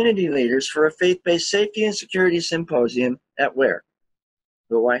faith-based community leaders for a faith-based safety and security symposium at where?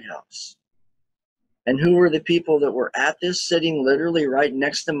 The White House. And who were the people that were at this, sitting literally right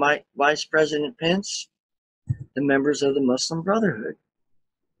next to Vice President Pence? The members of the Muslim Brotherhood.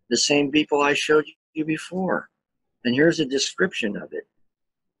 The same people I showed you before. And here's a description of it.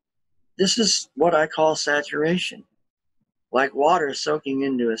 This is what I call saturation, like water soaking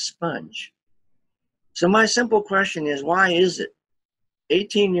into a sponge. So my simple question is, why is it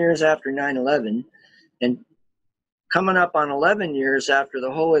 18 years after 9/11 and coming up on 11 years after the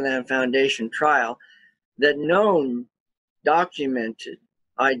Holy Land Foundation trial, that known, documented,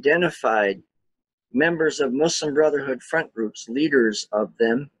 identified members of Muslim Brotherhood front groups, leaders of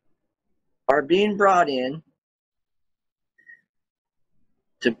them, are being brought in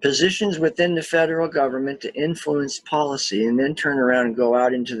to positions within the federal government to influence policy and then turn around and go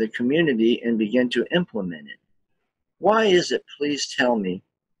out into the community and begin to implement it? Why is it, please tell me,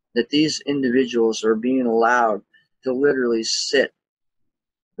 that these individuals are being allowed to literally sit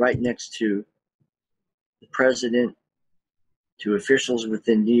right next to the president, to officials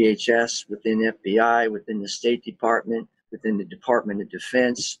within DHS, within FBI, within the State Department, within the Department of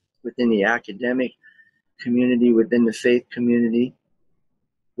Defense, within the academic community, within the faith community?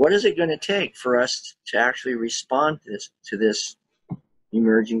 What is it going to take for us to actually respond to this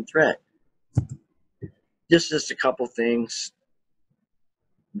emerging threat? Just a couple things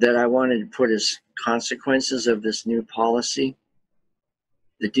that I wanted to put as consequences of this new policy.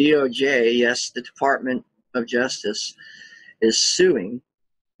 The DOJ, yes, the Department of Justice, is suing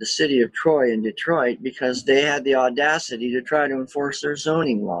the city of Troy in Detroit because they had the audacity to try to enforce their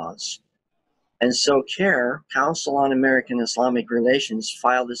zoning laws. And so CARE, Council on American Islamic Relations,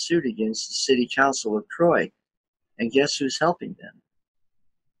 filed a suit against the City Council of Troy. And guess who's helping them?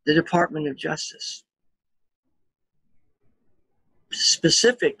 The Department of Justice.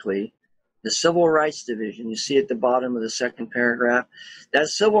 Specifically, the Civil Rights Division, you see at the bottom of the second paragraph, that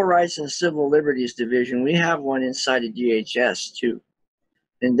Civil Rights and Civil Liberties Division, we have one inside of DHS too.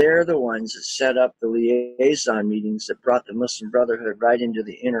 And they're the ones that set up the liaison meetings that brought the Muslim Brotherhood right into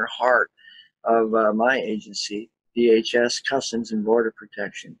the inner heart of my agency, DHS, Customs and Border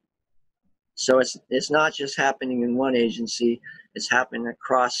Protection. So it's not just happening in one agency, it's happening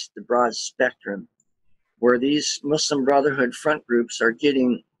across the broad spectrum, where these Muslim Brotherhood front groups are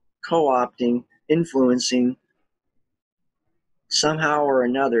getting, co-opting, influencing, somehow or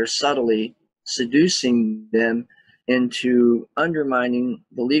another, subtly seducing them into undermining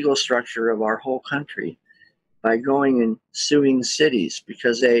the legal structure of our whole country by going and suing cities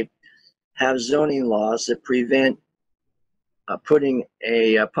because they have zoning laws that prevent putting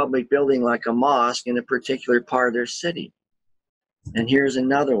a public building like a mosque in a particular part of their city. And here's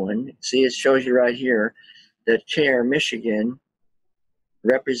another one. See, it shows you right here that Chair, Michigan,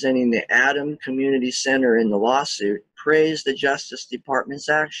 representing the Adam Community Center in the lawsuit, praised the Justice Department's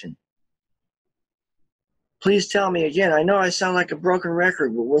action. Please tell me again, I know I sound like a broken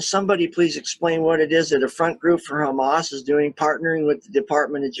record, but will somebody please explain what it is that a front group for Hamas is doing, partnering with the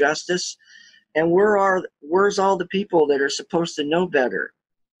Department of Justice? And where's all the people that are supposed to know better?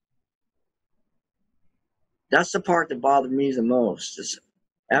 That's the part that bothered me the most, is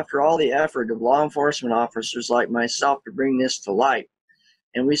after all the effort of law enforcement officers like myself to bring this to light,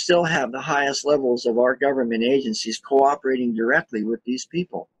 and we still have the highest levels of our government agencies cooperating directly with these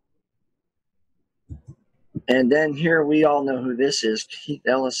people. And then here we all know who this is, Keith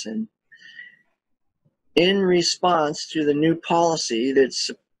Ellison. In response to the new policy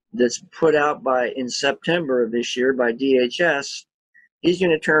that's put out in September of this year by DHS, he's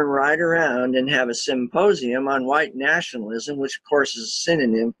going to turn right around and have a symposium on white nationalism, which of course is a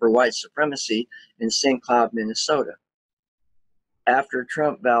synonym for white supremacy, in St. Cloud, Minnesota, after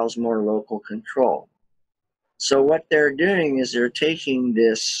Trump vows more local control. So what they're doing is they're taking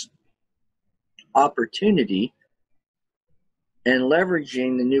this opportunity and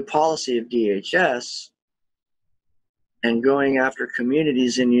leveraging the new policy of DHS and going after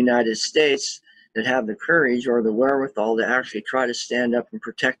communities in the United States that have the courage or the wherewithal to actually try to stand up and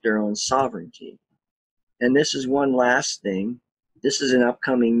protect their own sovereignty. And this is one last thing. This is an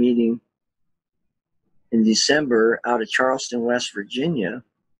upcoming meeting in December out of Charleston, West Virginia,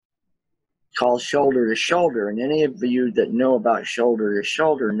 called Shoulder to Shoulder. And any of you that know about Shoulder to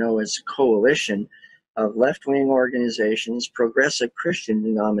Shoulder know it's a coalition of left-wing organizations, progressive Christian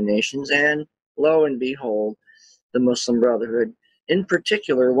denominations, and lo and behold, the Muslim Brotherhood. In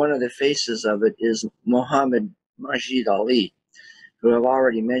particular, one of the faces of it is Mohammed Majid Ali, who I've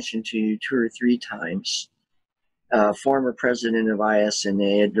already mentioned to you 2 or 3 times, former president of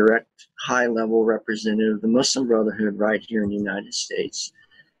ISNA, a direct high-level representative of the Muslim Brotherhood right here in the United States.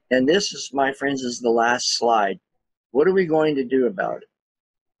 And this is, my friends, is the last slide. What are we going to do about it?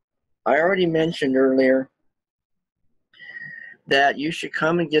 I already mentioned earlier that you should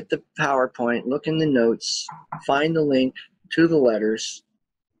come and get the PowerPoint, look in the notes, find the link to the letters,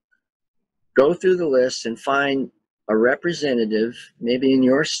 go through the list and find a representative, maybe in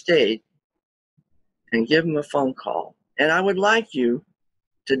your state, and give them a phone call. And I would like you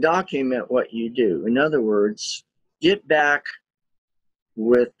to document what you do. In other words, get back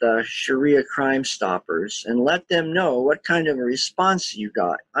with Sharia Crime Stoppers and let them know what kind of a response you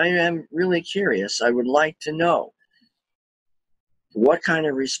got. I am really curious. I would like to know what kind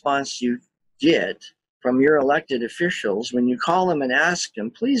of response you get from your elected officials when you call them and ask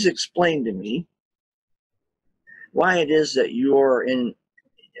them, please explain to me why it is that you're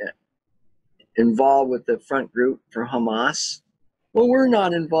involved with the front group for Hamas. Well, we're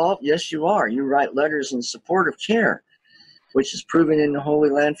not involved. Yes, you are. You write letters in support of CARE, which is proven in the Holy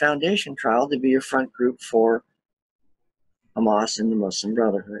Land Foundation trial to be a front group for Hamas and the Muslim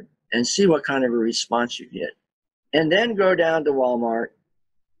Brotherhood, and see what kind of a response you get. And then go down to Walmart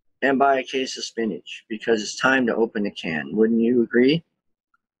and buy a case of spinach, because it's time to open a can. Wouldn't you agree?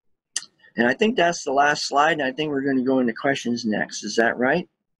 And I think that's the last slide, and I think we're going to go into questions next. Is that right?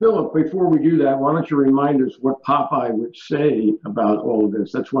 Philip, before we do that, why don't you remind us what Popeye would say about all of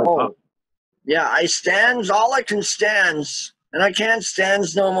this? That's why Popeye. Yeah, I stands all I can stands, and I can't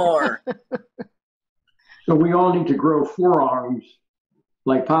stands no more. So we all need to grow forearms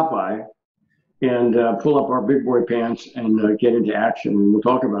like Popeye and pull up our big boy pants and get into action. And we'll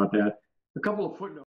talk about that. A couple of footnotes.